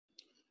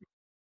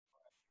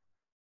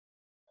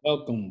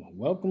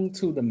Welcome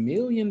to the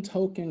Million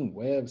Token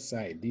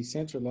website,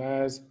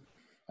 decentralized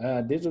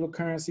digital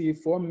currency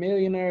for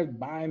millionaires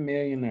by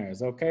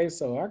millionaires. Okay,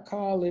 so I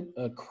call it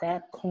a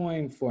crap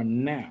coin for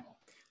now.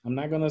 I'm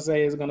not gonna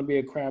say it's gonna be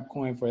a crap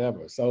coin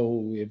forever.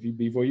 So if you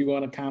before you go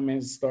in the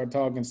comments, start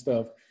talking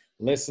stuff,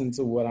 listen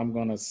to what I'm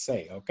gonna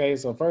say. Okay,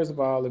 so first of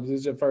all, if this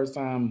is your first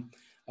time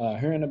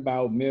hearing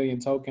about Million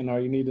Token, or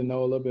you need to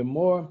know a little bit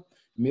more,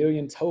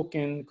 Million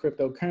Token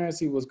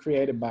cryptocurrency was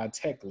created by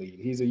Tech Lead.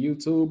 He's a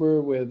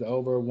YouTuber with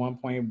over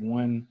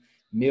 1.1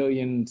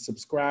 million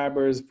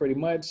subscribers. Pretty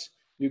much,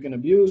 you can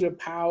abuse your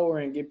power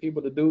and get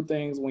people to do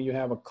things when you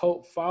have a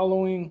cult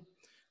following.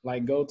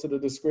 Like, go to the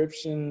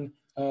description,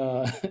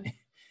 the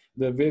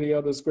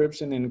video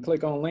description, and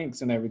click on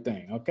links and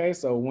everything. Okay,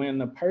 so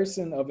when a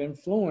person of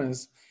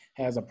influence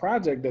has a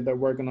project that they're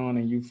working on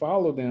and you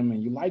follow them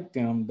and you like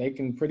them, they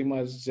can pretty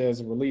much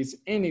just release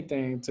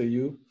anything to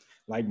you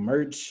like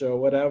merch or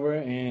whatever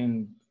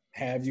and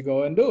have you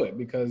go and do it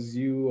because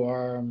you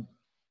are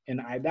in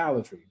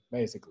idolatry,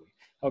 basically.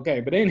 Okay,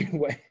 but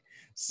anyway,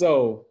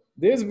 so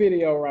this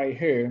video right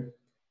here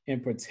in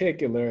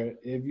particular,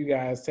 if you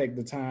guys take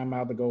the time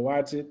out to go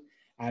watch it,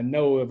 I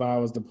know if I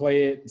was to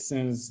play it,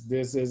 since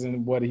this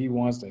isn't what he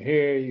wants to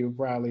hear, you'll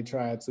probably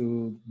try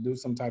to do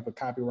some type of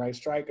copyright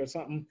strike or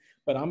something.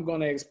 But I'm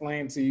going to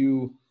explain to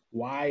you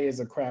why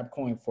is a crap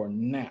coin for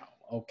now.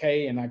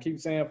 Okay. And I keep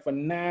saying for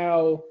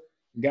now,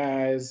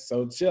 guys.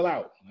 So chill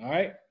out. All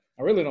right.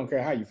 I really don't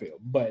care how you feel,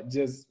 but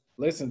just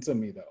listen to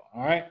me though.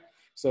 All right.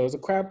 So it's a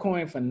crap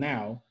coin for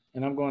now.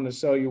 And I'm going to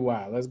show you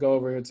why. Let's go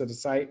over here to the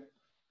site.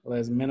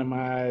 Let's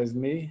minimize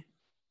me.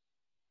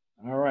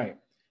 All right.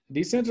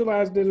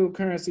 Decentralized digital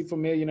currency for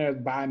millionaires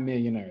by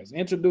millionaires.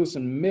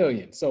 Introducing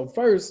millions. So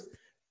first,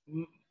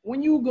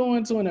 when you go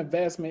into an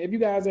investment, if you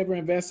guys ever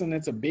investing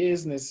into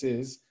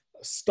businesses,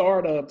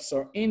 startups,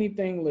 or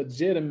anything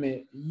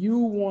legitimate, you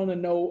want to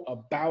know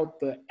about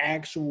the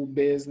actual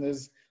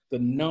business, the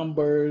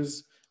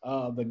numbers,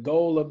 the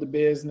goal of the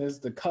business,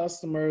 the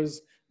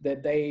customers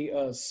that they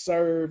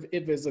serve,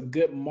 if it's a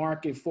good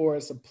market for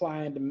it,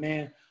 supply and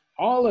demand,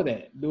 all of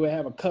that. Do it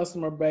have a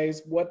customer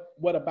base?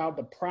 What about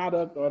the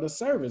product or the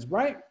service,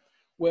 right?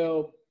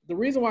 Well, the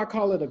reason why I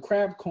call it a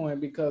crap coin,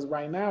 because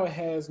right now it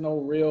has no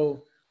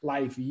real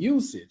life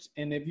usage.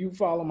 And if you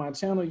follow my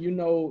channel, you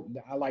know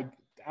I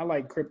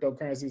like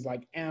cryptocurrencies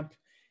like AMP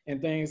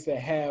and things that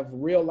have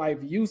real life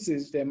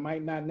usage that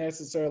might not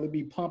necessarily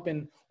be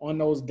pumping on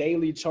those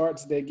daily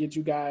charts that get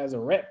you guys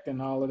erect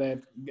and all of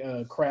that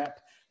crap.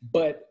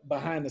 But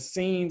behind the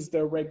scenes,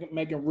 they're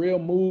making real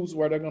moves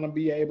where they're going to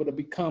be able to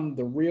become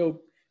the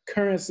real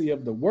currency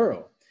of the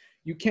world.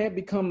 You can't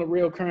become the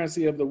real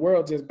currency of the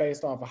world just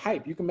based off of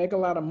hype. You can make a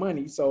lot of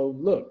money. So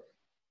look,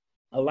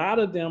 a lot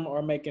of them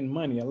are making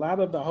money. A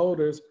lot of the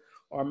holders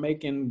are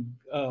making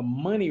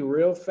money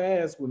real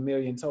fast with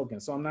million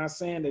tokens. So I'm not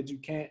saying that you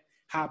can't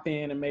hop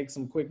in and make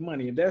some quick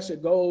money. If that's your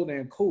goal,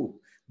 then cool.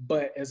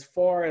 But as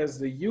far as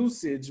the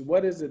usage,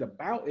 what is it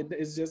about?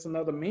 It's just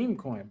another meme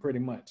coin, pretty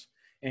much.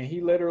 And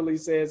he literally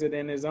says it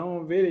in his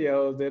own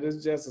videos that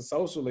it's just a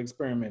social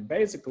experiment.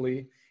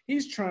 Basically,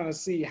 he's trying to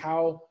see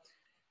how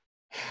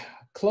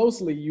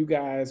closely you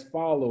guys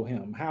follow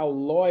him, how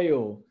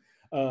loyal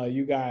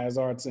you guys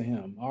are to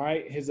him. All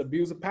right. His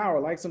abuse of power,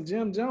 like some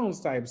Jim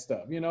Jones type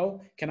stuff. You know,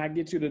 can I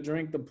get you to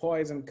drink the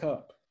poison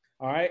cup?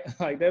 All right.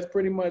 Like that's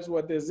pretty much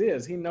what this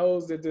is. He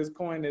knows that this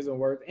coin isn't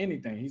worth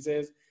anything. He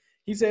says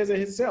it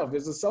himself.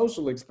 It's a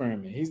social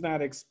experiment. He's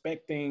not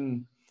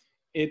expecting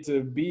it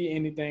to be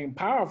anything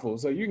powerful.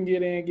 So you can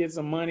get in, get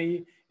some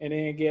money, and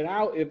then get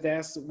out if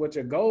that's what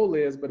your goal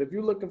is. But if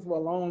you're looking for a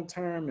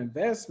long-term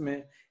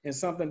investment in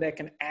something that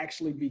can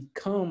actually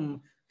become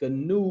the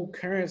new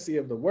currency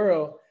of the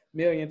world,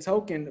 million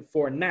token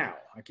for now.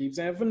 I keep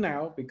saying for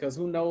now because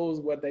who knows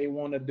what they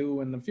want to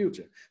do in the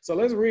future. So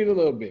let's read a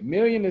little bit.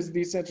 Million is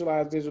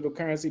decentralized digital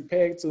currency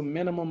pegged to a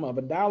minimum of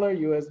 $1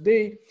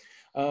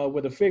 USD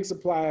with a fixed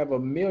supply of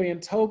 1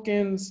 million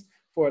tokens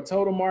for a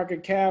total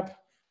market cap.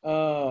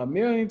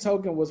 Million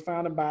Token was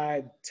founded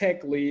by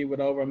Tech Lead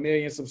with over 1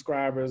 million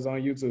subscribers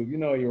on YouTube. You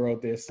know he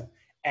wrote this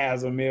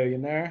as a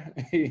millionaire.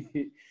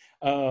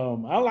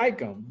 I like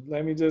him.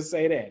 Let me just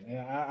say that.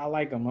 I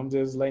like him. I'm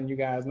just letting you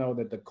guys know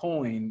that the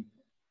coin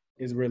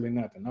is really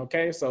nothing.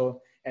 Okay,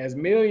 so as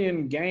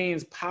Million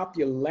gains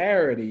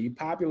popularity,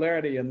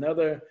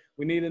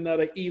 we need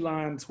another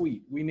Elon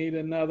tweet. We need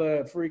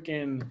another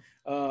freaking,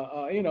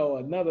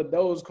 another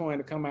Dogecoin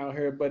to come out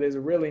here, but it's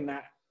really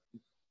not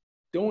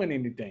doing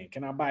anything.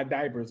 Can I buy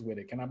diapers with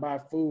it? Can I buy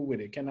food with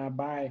it? Can I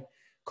buy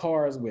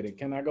cars with it?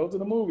 Can I go to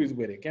the movies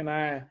with it? Can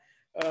I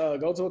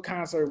go to a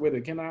concert with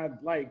it? Can I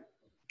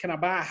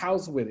buy a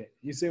house with it?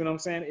 You see what I'm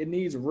saying? It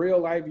needs real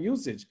life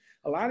usage.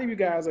 A lot of you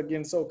guys are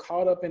getting so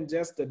caught up in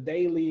just the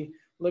daily,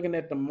 looking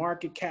at the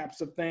market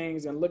caps of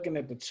things and looking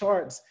at the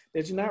charts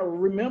that you're not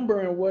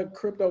remembering what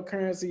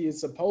cryptocurrency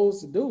is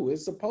supposed to do.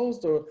 It's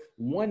supposed to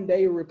one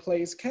day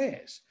replace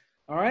cash.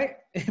 All right.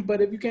 But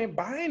if you can't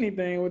buy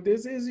anything with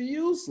this, it's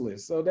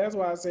useless. So that's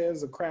why I say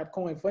it's a crap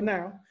coin for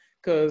now.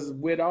 because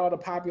with all the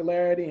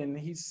popularity and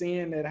he's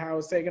seeing that how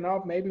it's taking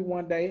off, maybe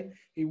one day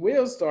he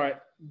will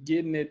start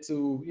getting it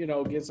to, you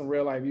know, get some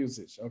real life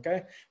usage.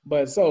 Okay.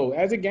 But so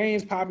as it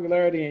gains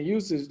popularity and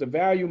usage, the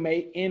value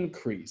may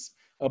increase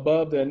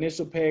above the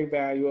initial peg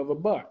value of a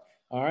buck.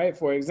 All right.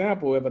 For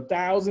example, if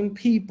 1,000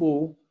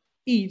 people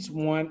each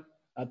want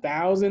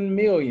 1,000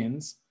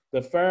 millions,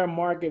 the fair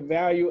market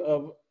value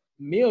of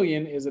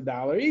million is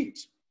 $1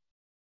 each.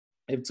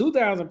 If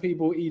 2,000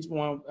 people each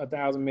want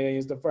 1,000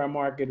 millions, the fair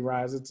market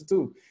rises to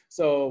 2.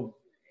 So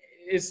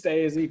it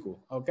stays equal.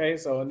 Okay.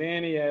 So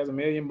then he has a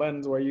million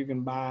buttons where you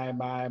can buy.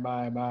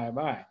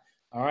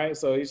 All right.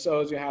 So he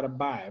shows you how to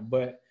buy.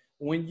 But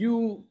when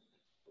you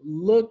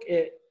look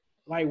at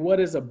like what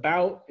it's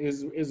about,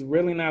 is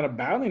really not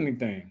about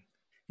anything.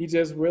 He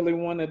just really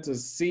wanted to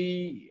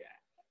see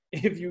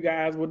if you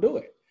guys will do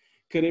it.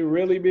 Could it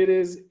really be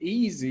this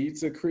easy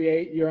to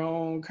create your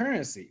own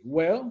currency?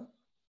 Well,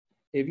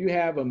 if you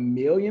have 1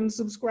 million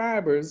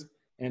subscribers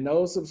and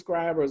those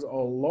subscribers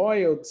are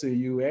loyal to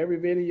you, every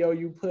video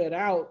you put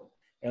out,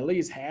 at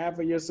least half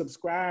of your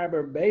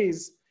subscriber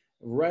base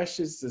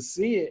rushes to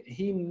see it.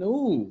 He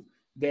knew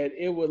that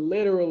it would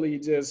literally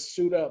just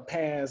shoot up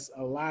past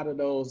a lot of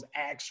those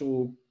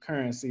actual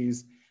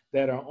currencies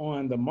that are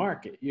on the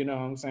market. You know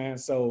what I'm saying?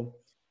 So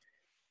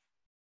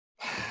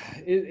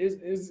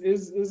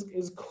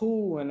it's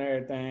cool and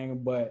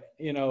everything, but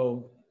you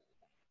know,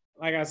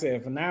 like I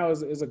said, for now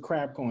it's a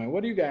crap coin.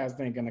 What do you guys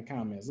think in the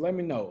comments? Let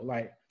me know.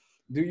 Like,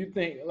 do you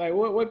think like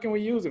what can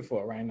we use it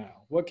for right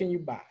now? What can you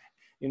buy?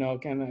 You know,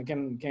 can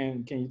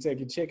you take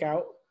your chick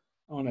out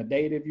on a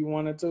date if you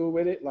wanted to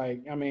with it?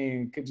 Like, I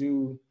mean, could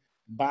you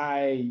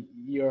buy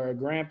your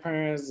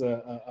grandparents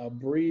a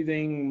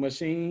breathing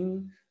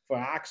machine for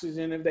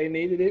oxygen if they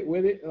needed it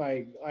with it?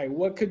 Like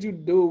what could you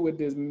do with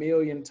this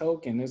million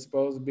token? It's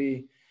supposed to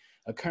be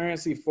a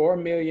currency for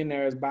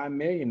millionaires by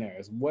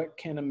millionaires. What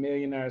can a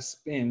millionaire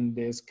spend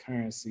this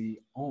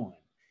currency on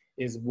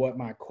is what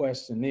my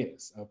question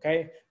is,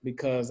 okay?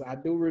 Because I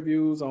do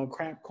reviews on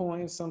crap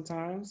coins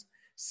sometimes.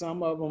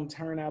 Some of them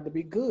turn out to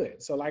be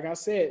good. So like I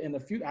said, in the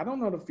future, I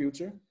don't know the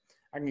future.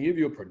 I can give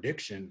you a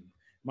prediction.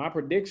 My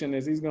prediction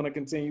is he's going to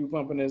continue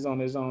pumping this on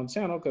his own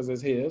channel because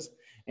it's his,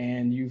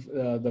 and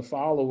the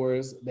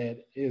followers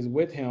that is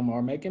with him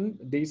are making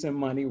decent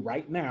money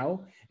right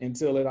now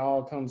until it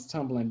all comes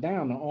tumbling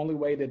down. The only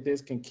way that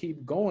this can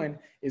keep going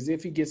is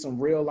if he gets some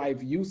real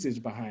life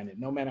usage behind it.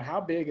 No matter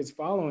how big his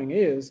following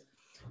is,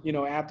 you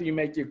know, after you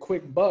make your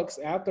quick bucks,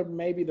 after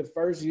maybe the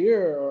first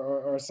year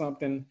or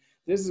something,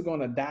 this is going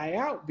to die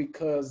out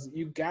because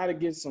you got to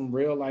get some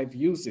real life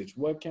usage.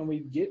 What can we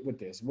get with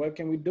this? What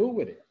can we do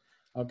with it?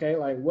 Okay,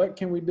 like what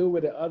can we do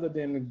with it other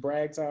than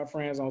brag to our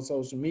friends on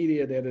social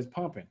media that is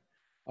pumping?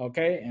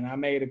 Okay, and I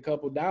made a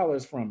couple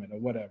dollars from it or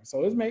whatever.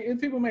 So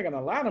it's people making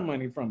a lot of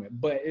money from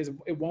it, but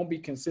it won't be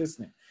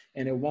consistent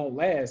and it won't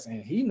last,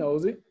 and he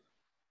knows it.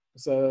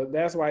 So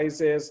that's why he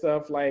says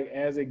stuff like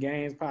as it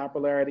gains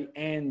popularity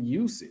and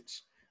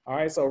usage. All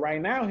right, so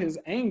right now his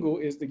angle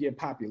is to get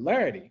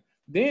popularity.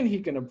 Then he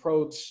can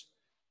approach,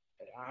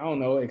 I don't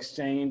know,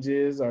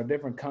 exchanges or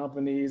different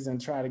companies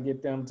and try to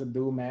get them to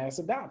do mass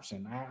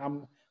adoption.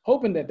 I'm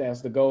hoping that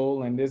that's the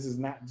goal, and this is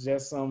not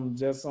just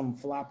some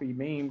floppy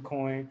meme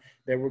coin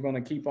that we're going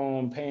to keep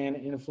on paying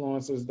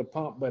influencers to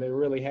pump, but it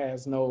really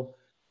has no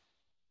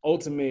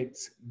ultimate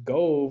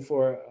goal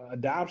for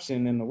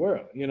adoption in the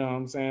world. You know what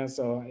I'm saying?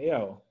 So,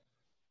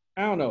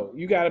 I don't know.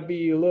 You got to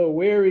be a little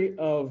wary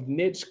of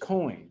niche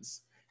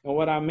coins. And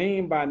what I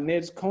mean by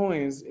niche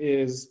coins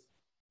is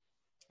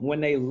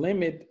when they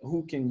limit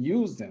who can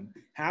use them.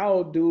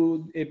 How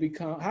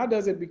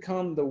does it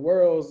become the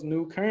world's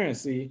new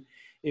currency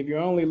if you're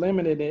only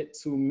limiting it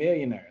to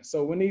millionaires?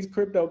 So when these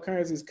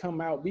cryptocurrencies come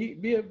out,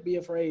 be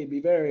afraid, be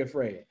very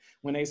afraid.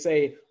 When they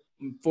say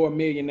for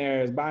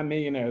millionaires, by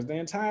millionaires, the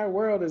entire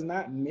world is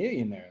not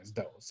millionaires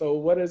though. So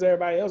what is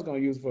everybody else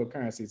going to use for a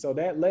currency? So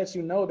that lets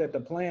you know that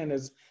the plan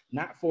is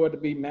not for it to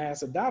be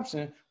mass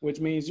adoption,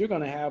 which means you're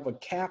going to have a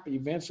cap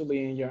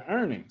eventually in your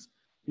earnings.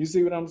 You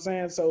see what I'm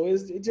saying? So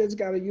it just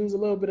got to use a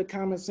little bit of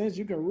common sense.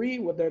 You can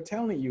read what they're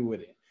telling you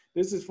with it.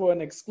 This is for an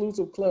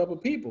exclusive club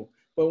of people.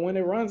 But when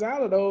it runs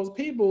out of those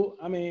people,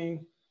 I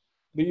mean,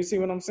 do you see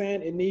what I'm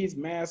saying? It needs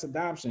mass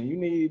adoption. You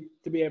need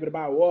to be able to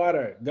buy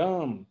water,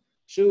 gum,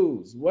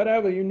 shoes,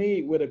 whatever you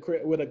need with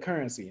a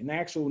currency, an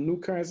actual new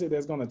currency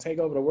that's going to take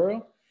over the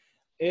world.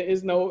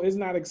 It's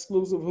not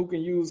exclusive who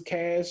can use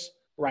cash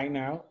right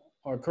now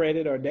or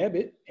credit or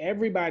debit.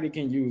 Everybody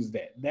can use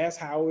that. That's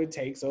how it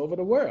takes over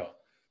the world.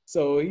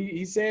 So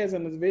he says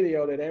in this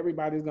video that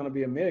everybody's going to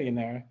be a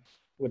millionaire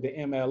with the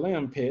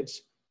MLM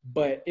pitch.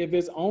 But if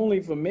it's only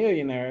for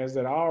millionaires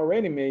that are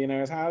already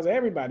millionaires, how's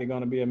everybody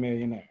going to be a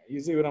millionaire? You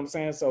see what I'm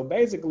saying? So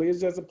basically, it's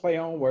just a play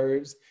on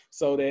words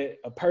so that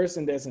a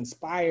person that's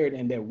inspired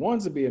and that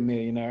wants to be a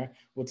millionaire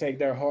will take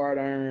their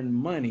hard-earned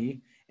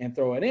money and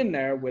throw it in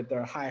there with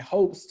their high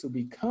hopes to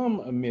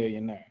become a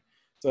millionaire.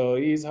 So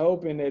he's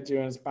hoping that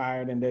you're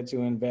inspired and that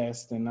you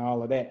invest and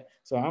all of that.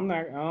 So I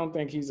don't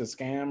think he's a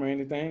scam or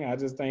anything. I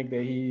just think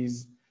that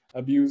he's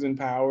abusing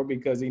power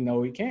because he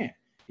know he can.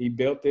 He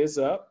built this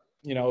up.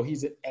 You know,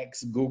 he's an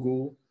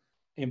ex-Google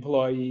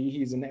employee.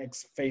 He's an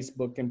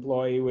ex-Facebook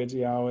employee, which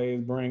he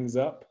always brings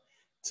up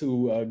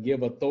to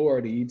give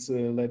authority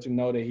to let you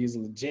know that he's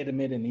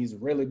legitimate and he's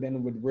really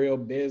been with real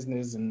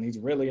business and he's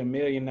really a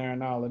millionaire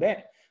and all of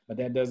that. But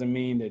that doesn't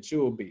mean that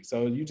you'll be.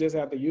 So you just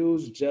have to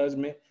use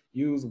judgment,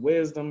 use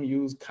wisdom,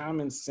 use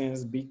common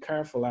sense, be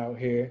careful out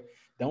here.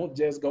 Don't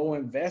just go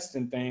invest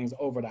in things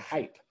over the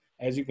hype.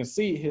 As you can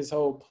see, his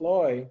whole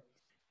ploy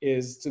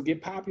is to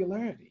get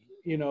popularity.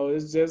 You know,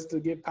 it's just to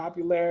get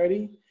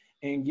popularity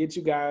and get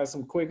you guys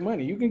some quick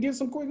money. You can get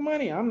some quick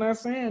money. I'm not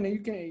saying that you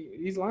can't.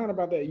 He's lying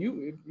about that.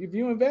 If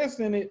you invest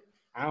in it,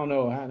 I don't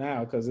know how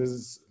now, because this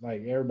is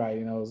like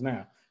everybody knows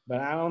now. But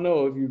I don't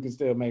know if you can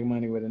still make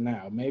money with it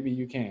now. Maybe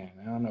you can.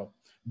 I don't know.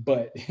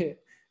 But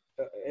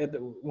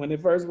when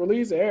it first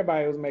released,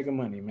 everybody was making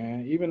money,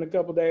 man. Even a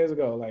couple days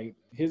ago, like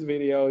his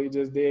video he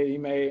just did, he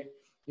made,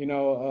 you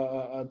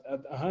know,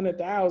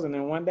 100,000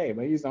 in one day.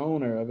 But he's the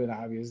owner of it,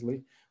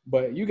 obviously.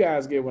 But you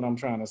guys get what I'm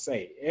trying to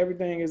say.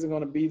 Everything isn't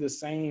going to be the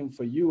same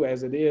for you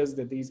as it is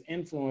that these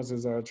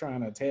influencers are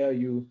trying to tell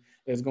you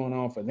that's going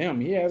on for them.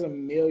 He has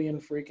 1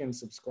 million freaking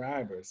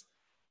subscribers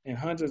and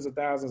hundreds of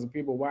thousands of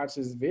people watch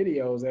his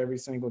videos every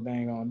single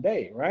dang on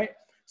day, right?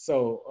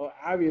 So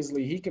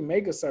obviously he can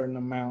make a certain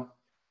amount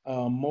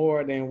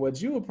more than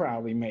what you would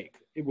probably make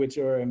with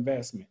your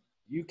investment.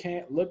 You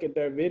can't look at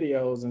their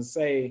videos and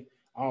say,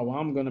 oh, well,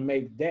 I'm going to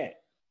make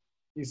that.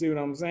 You see what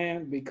I'm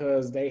saying?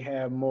 Because they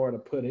have more to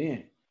put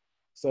in.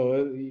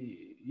 So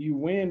you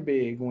win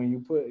big when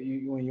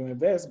you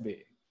invest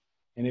big.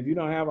 And if you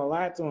don't have a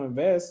lot to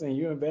invest and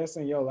you invest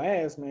in your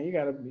last, man, you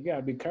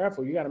gotta be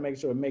careful. You gotta make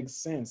sure it makes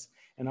sense.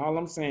 And all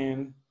I'm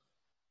saying,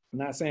 I'm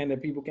not saying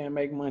that people can't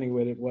make money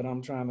with it. What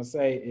I'm trying to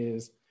say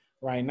is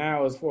right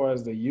now, as far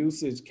as the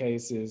usage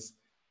cases,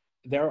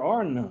 there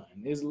are none.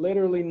 There's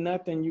literally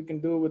nothing you can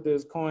do with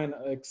this coin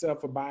except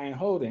for buy and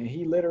hold it. And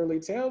he literally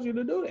tells you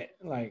to do that.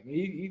 Like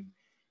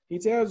he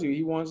tells you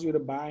he wants you to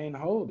buy and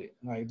hold it.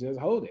 Like just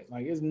hold it.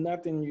 Like there's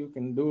nothing you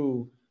can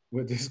do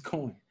with this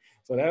coin.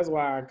 So that's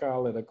why I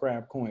call it a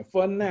crap coin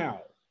for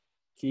now.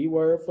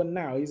 Keyword for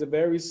now. He's a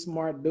very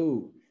smart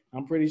dude.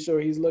 I'm pretty sure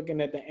he's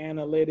looking at the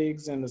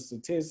analytics and the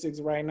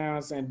statistics right now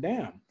and saying,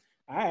 damn,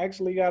 I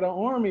actually got an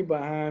army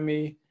behind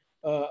me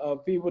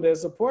of people that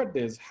support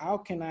this. How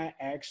can I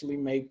actually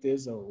make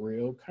this a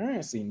real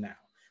currency now?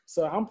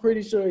 So I'm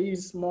pretty sure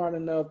he's smart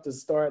enough to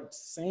start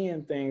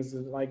saying things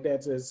like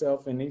that to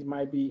himself, and he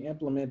might be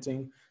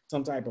implementing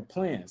some type of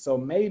plan. So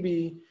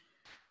maybe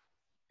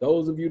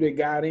those of you that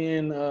got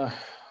in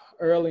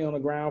early on the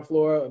ground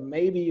floor,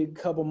 maybe a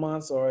couple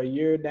months or a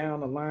year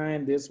down the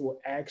line, this will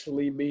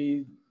actually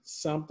be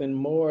something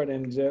more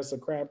than just a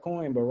crap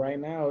coin. But right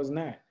now it's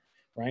not.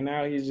 Right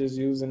now he's just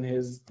using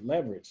his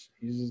leverage.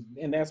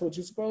 And that's what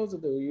you're supposed to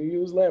do. You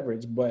use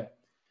leverage, but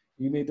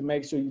you need to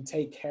make sure you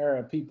take care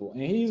of people.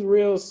 And he's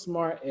real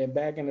smart at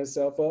backing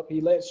himself up. He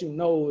lets you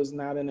know it's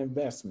not an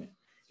investment.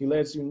 He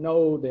lets you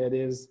know that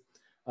it's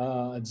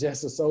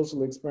just a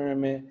social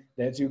experiment,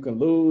 that you can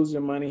lose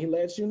your money. He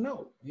lets you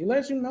know. He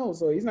lets you know.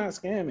 So he's not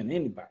scamming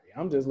anybody.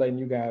 I'm just letting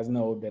you guys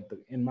know that,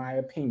 in my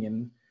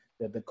opinion,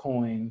 that the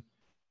coin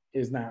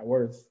is not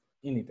worth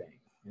anything.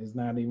 It's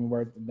not even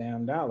worth a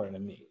damn dollar to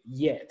me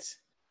yet.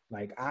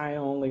 Like, I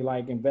only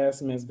like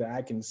investments that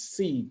I can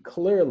see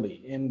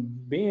clearly.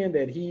 And being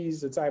that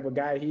he's the type of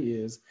guy he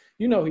is,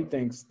 you know, he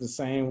thinks the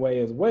same way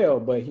as well,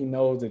 but he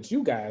knows that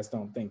you guys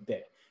don't think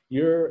that.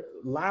 You're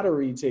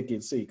lottery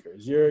ticket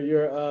seekers.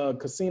 You're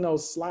casino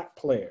slot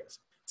players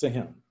to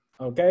him.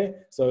 Okay,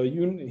 so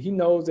he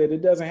knows that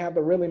it doesn't have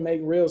to really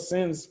make real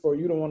sense for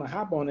you to want to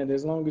hop on it,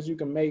 as long as you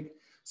can make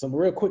some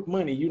real quick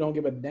money. You don't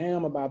give a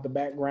damn about the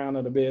background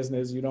of the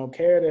business. You don't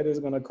care that it's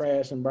going to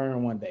crash and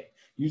burn one day.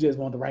 You just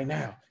want the right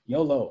now,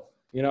 YOLO,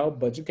 you know,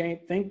 but you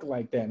can't think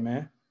like that,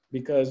 man,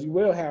 because you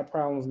will have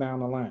problems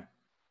down the line.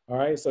 All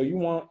right, so you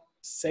want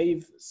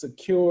safe,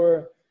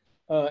 secure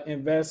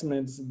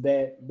investments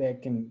that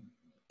can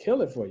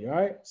kill it for you. All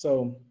right,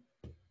 so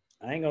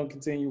I ain't gonna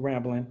continue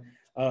rambling.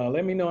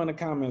 Let me know in the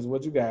comments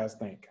what you guys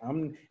think.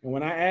 And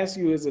when I ask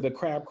you, is it a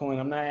crap coin,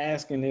 I'm not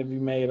asking if you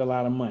made a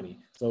lot of money.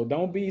 So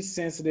don't be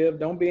sensitive.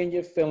 Don't be in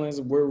your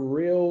feelings. We're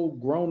real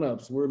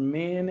grown-ups. We're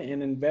men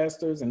and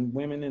investors and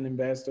women and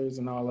investors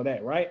and all of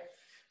that, right?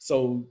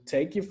 So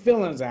take your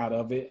feelings out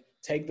of it.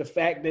 Take the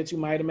fact that you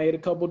might have made a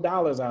couple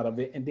dollars out of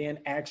it, and then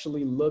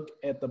actually look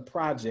at the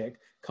project.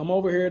 Come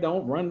over here.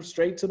 Don't run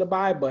straight to the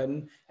buy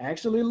button.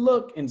 Actually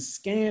look and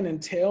scan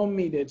and tell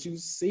me that you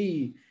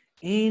see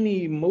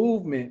any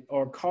movement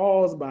or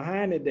cause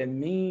behind it that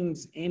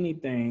means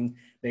anything,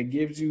 that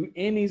gives you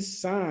any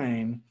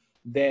sign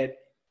that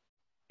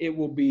it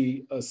will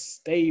be a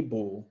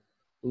stable,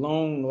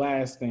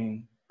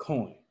 long-lasting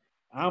coin.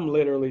 I'm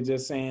literally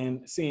just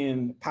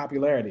seeing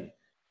popularity,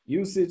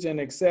 usage and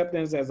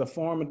acceptance as a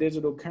form of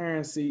digital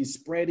currency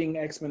spreading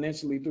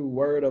exponentially through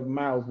word of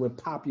mouth. With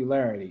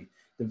popularity,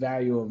 the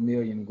value of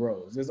million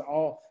grows.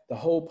 The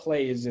whole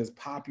play is just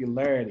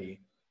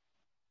popularity.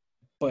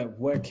 But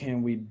what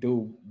can we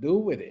do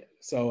with it?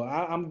 So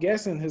I'm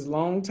guessing his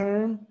long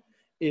term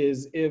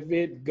is if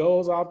it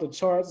goes off the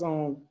charts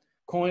on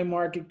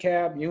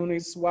CoinMarketCap,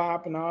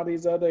 Uniswap, and all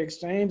these other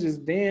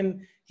exchanges,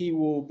 then he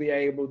will be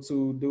able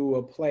to do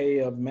a play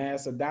of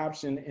mass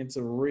adoption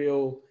into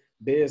real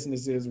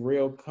businesses,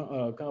 real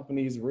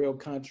companies, real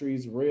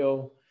countries,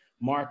 real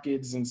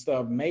markets and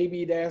stuff.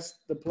 Maybe that's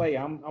the play.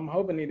 I'm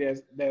hoping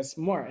that's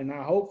smart, and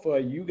I hope for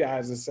you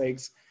guys'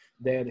 sakes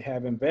that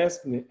have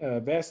invested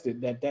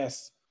that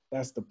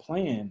that's the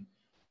plan.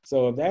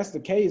 So if that's the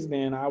case,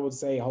 then I would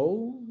say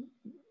hold.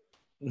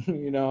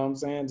 You know what I'm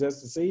saying,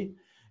 just to see,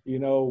 you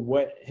know,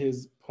 what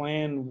his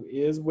plan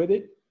is with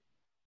it.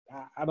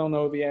 I don't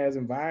know if he has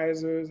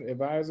advisors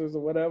or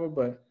whatever,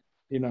 but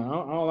you know,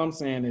 all I'm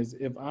saying is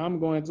if I'm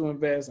going to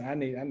invest, I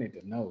need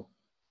to know.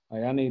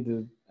 Like I need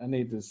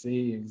to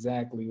see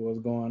exactly what's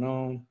going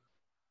on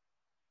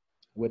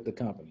with the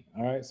company.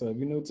 All right. So if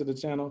you're new to the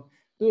channel,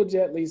 do a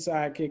Jet Li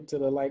sidekick to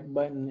the like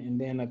button and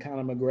then a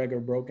Conor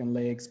McGregor broken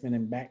leg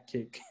spinning back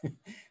kick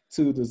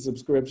to the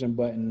subscription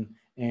button.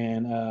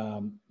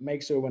 And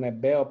make sure when that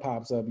bell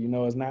pops up, you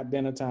know it's not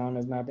dinner time.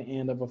 It's not the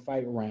end of a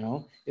fight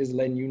round. It's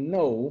letting you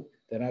know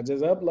that I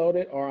just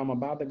uploaded or I'm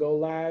about to go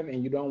live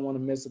and you don't want to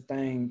miss a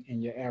thing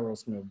in your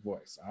Aerosmith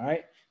voice. All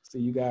right. See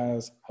you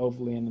guys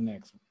hopefully in the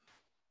next one.